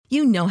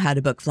You know how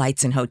to book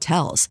flights and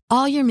hotels.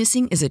 All you're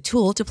missing is a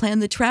tool to plan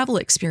the travel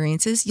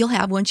experiences you'll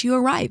have once you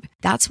arrive.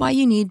 That's why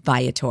you need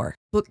Viator.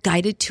 Book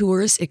guided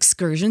tours,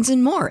 excursions,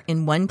 and more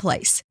in one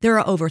place. There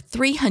are over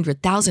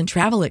 300,000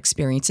 travel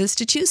experiences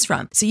to choose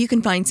from, so you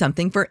can find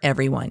something for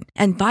everyone.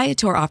 And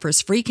Viator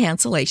offers free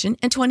cancellation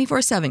and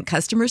 24/7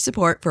 customer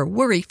support for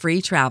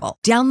worry-free travel.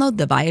 Download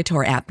the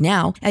Viator app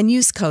now and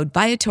use code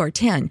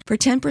Viator10 for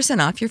 10%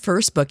 off your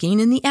first booking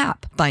in the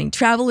app. Find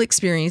travel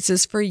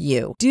experiences for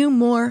you. Do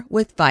more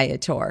with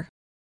Viator.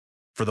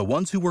 For the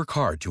ones who work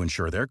hard to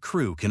ensure their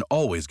crew can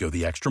always go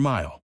the extra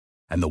mile,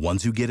 and the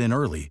ones who get in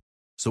early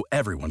so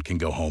everyone can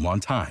go home on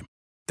time,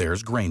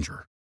 there's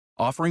Grainger,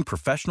 offering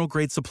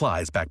professional-grade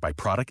supplies backed by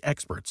product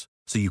experts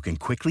so you can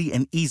quickly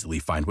and easily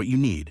find what you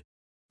need.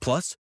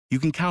 Plus, you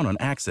can count on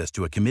access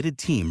to a committed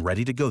team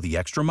ready to go the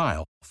extra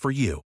mile for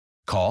you.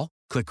 Call,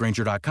 click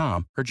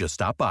Grainger.com, or just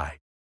stop by.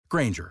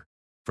 Grainger,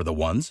 for the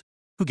ones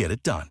who get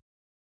it done.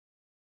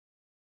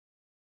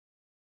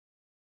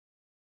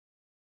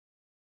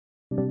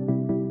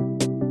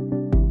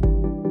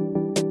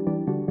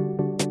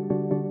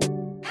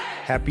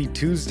 Happy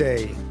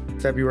Tuesday,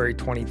 February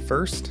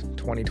 21st,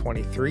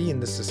 2023,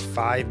 and this is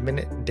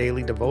 5-Minute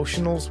Daily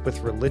Devotionals with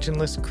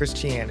Religionless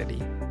Christianity.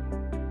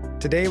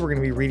 Today we're going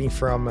to be reading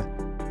from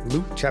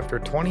Luke chapter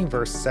 20,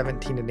 verse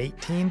 17 and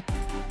 18,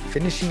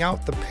 finishing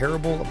out the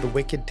parable of the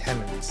wicked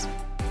tenants.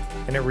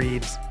 And it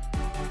reads,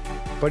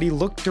 "But he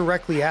looked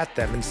directly at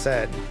them and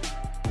said,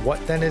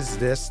 'What then is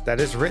this that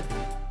is written?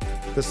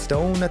 The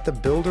stone that the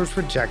builders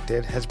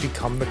rejected has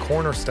become the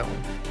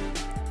cornerstone.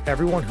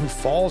 Everyone who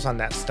falls on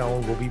that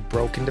stone will be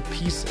broken to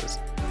pieces,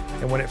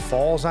 and when it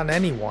falls on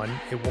anyone,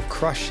 it will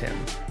crush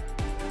him.'"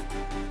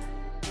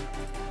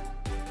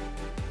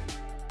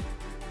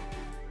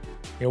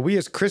 We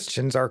as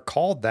Christians are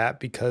called that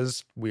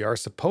because we are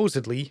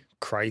supposedly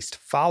Christ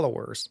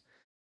followers.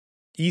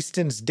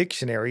 Easton's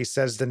dictionary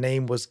says the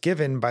name was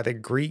given by the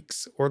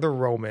Greeks or the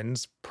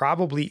Romans,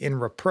 probably in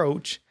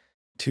reproach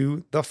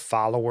to the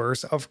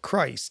followers of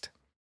Christ.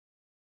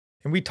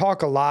 And we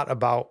talk a lot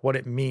about what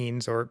it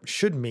means or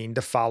should mean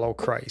to follow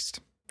Christ.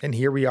 And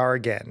here we are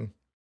again.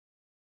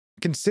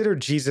 Consider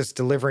Jesus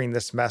delivering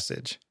this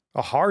message,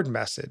 a hard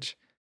message,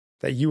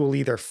 that you will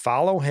either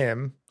follow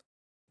him,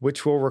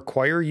 which will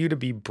require you to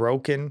be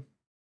broken.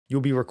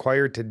 You'll be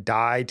required to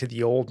die to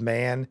the old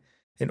man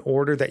in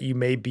order that you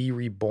may be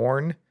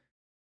reborn,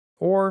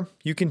 or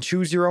you can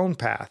choose your own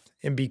path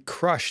and be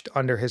crushed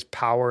under his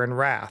power and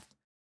wrath.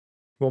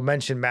 We'll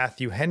mention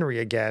Matthew Henry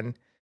again,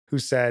 who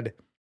said,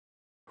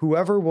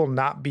 "Whoever will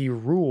not be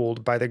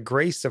ruled by the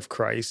grace of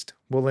Christ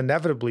will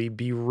inevitably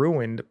be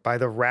ruined by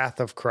the wrath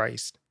of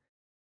Christ."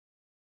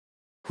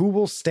 Who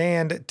will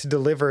stand to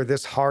deliver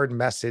this hard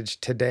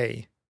message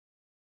today?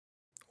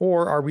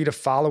 Or are we to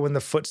follow in the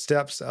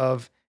footsteps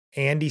of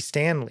Andy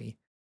Stanley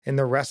and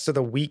the rest of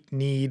the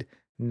weak-kneed,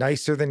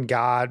 nicer than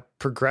God,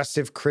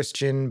 progressive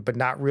Christian but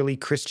not really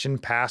Christian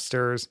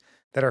pastors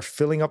that are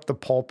filling up the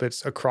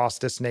pulpits across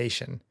this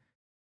nation?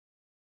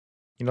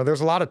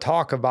 There's a lot of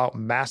talk about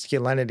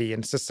masculinity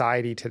in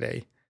society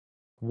today.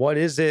 What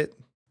is it?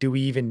 Do we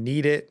even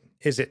need it?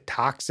 Is it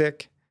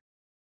toxic?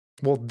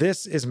 Well,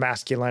 this is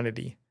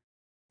masculinity.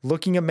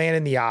 Looking a man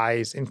in the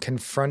eyes and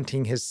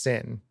confronting his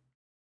sin.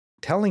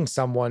 Telling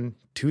someone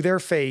to their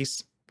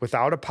face,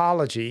 without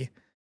apology,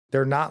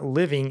 they're not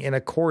living in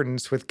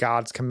accordance with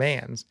God's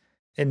commands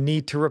and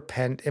need to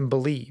repent and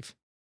believe.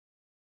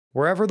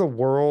 Wherever the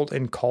world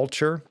and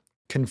culture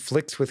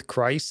conflicts with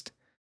Christ,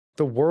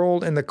 the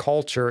world and the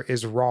culture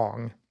is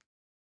wrong.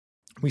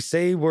 We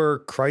say we're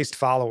Christ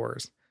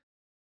followers.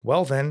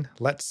 Well then,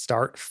 let's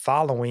start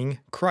following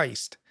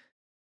Christ.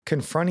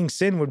 Confronting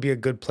sin would be a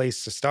good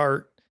place to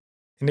start.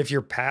 And if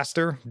your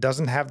pastor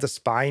doesn't have the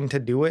spine to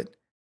do it,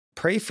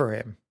 pray for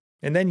him,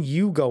 and then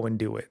you go and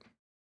do it.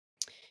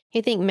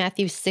 I think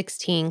Matthew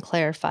 16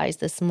 clarifies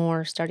this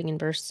more, starting in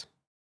verse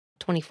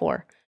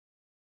 24.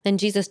 Then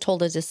Jesus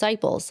told his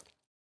disciples,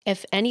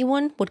 "If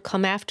anyone would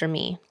come after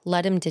me,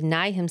 let him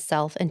deny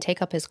himself and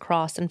take up his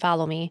cross and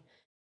follow me.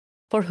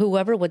 For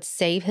whoever would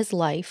save his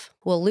life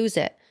will lose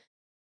it,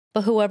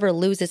 but whoever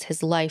loses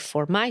his life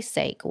for my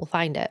sake will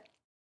find it.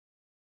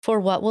 For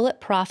what will it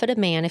profit a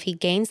man if he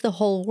gains the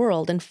whole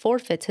world and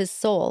forfeits his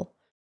soul?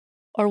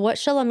 Or what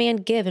shall a man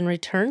give in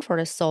return for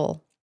his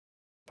soul?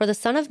 For the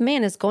Son of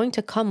Man is going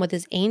to come with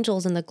his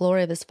angels in the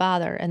glory of his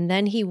Father, and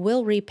then he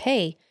will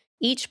repay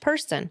each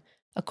person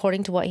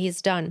according to what he has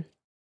done."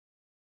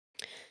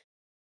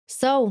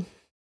 So,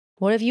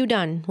 what have you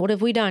done? What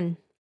have we done?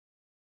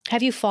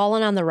 Have you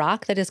fallen on the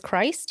rock that is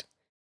Christ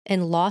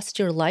and lost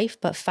your life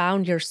but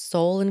found your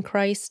soul in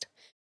Christ?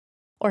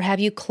 Or have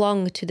you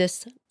clung to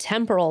this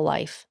temporal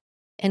life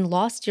and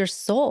lost your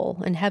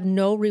soul and have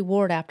no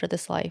reward after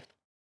this life?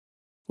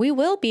 We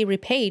will be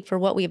repaid for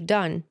what we have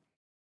done.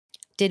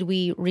 Did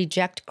we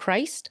reject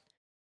Christ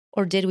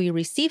or did we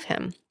receive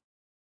him?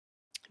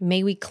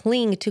 May we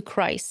cling to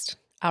Christ,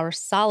 our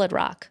solid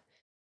rock,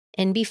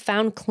 and be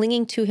found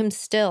clinging to him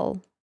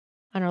still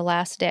on our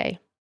last day.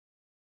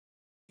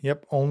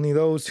 Yep, only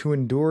those who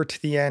endure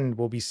to the end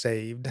will be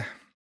saved.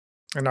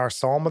 And our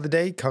psalm of the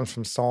day comes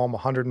from Psalm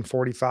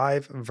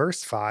 145,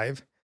 verse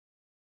 5.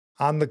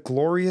 On the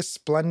glorious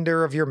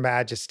splendor of your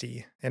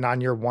majesty and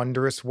on your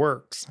wondrous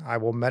works I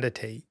will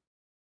meditate.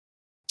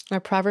 Our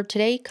proverb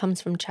today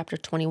comes from chapter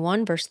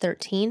 21, verse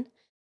 13.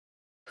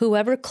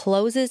 Whoever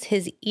closes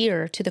his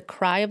ear to the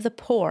cry of the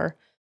poor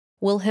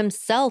will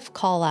himself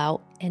call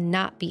out and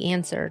not be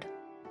answered.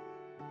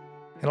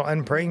 And I'll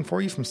end praying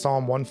for you from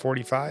Psalm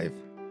 145.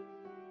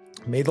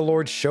 May the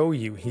Lord show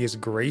you he is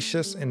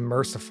gracious and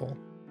merciful,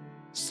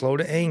 slow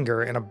to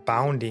anger and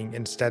abounding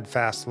in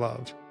steadfast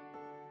love,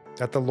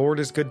 that the Lord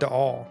is good to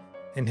all,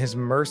 and his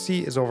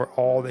mercy is over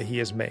all that he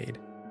has made.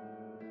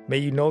 May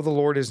you know the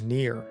Lord is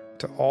near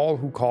to all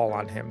who call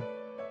on him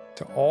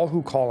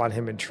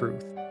in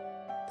truth,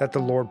 that the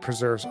Lord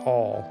preserves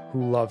all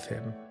who love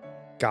him.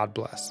 God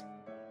bless.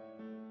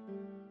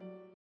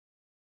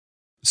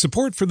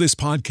 Support for this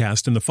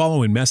podcast and the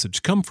following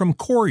message come from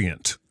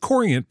Corient.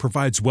 Corient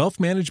provides wealth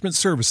management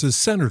services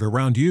centered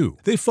around you.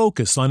 They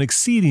focus on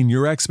exceeding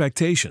your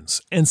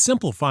expectations and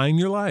simplifying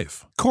your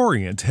life.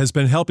 Corient has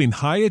been helping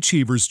high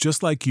achievers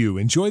just like you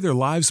enjoy their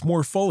lives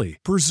more fully,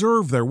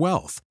 preserve their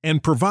wealth,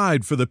 and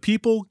provide for the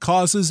people,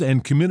 causes,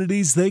 and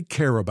communities they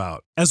care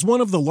about. As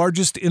one of the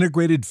largest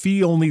integrated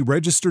fee-only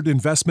registered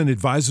investment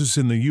advisors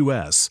in the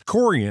U.S.,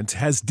 Corient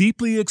has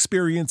deeply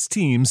experienced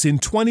teams in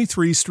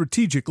 23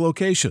 strategic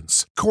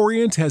locations.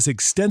 Corient has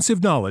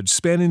extensive knowledge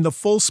spanning the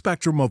full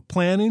spectrum of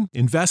planning,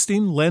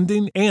 investing,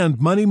 lending, and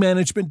money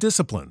management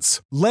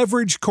disciplines.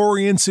 Leverage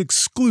Corient's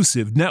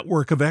exclusive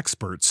network of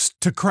experts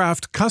to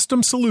craft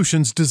custom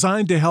solutions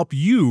designed to help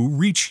you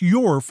reach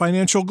your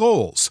financial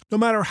goals, no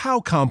matter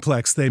how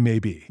complex they may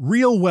be.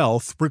 Real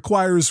wealth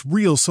requires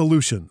real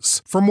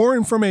solutions. For more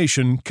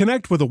information,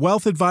 connect with a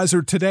wealth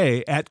advisor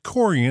today at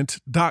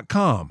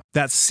Corient.com.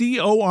 That's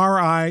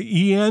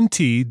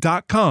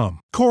Corient.com.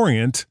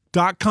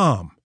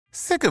 Corient.com.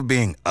 Sick of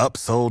being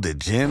upsold at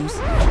gyms?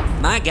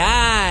 My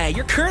guy,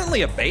 you're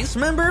currently a base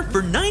member?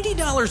 For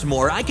 $90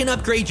 more, I can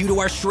upgrade you to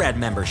our Shred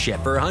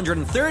membership. For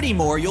 $130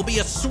 more, you'll be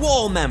a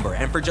Swole member.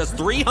 And for just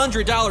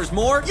 $300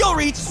 more, you'll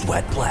reach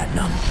Sweat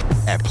Platinum.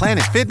 At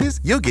Planet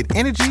Fitness, you'll get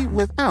energy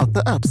without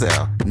the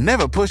upsell.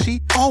 Never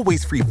pushy,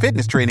 always free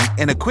fitness training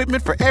and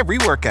equipment for every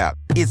workout.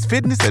 It's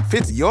fitness that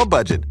fits your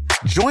budget.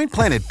 Join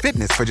Planet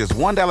Fitness for just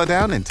 $1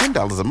 down and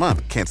 $10 a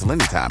month. Cancel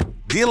anytime.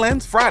 Deal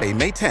ends Friday,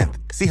 May 10th.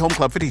 See Home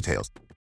Club for details.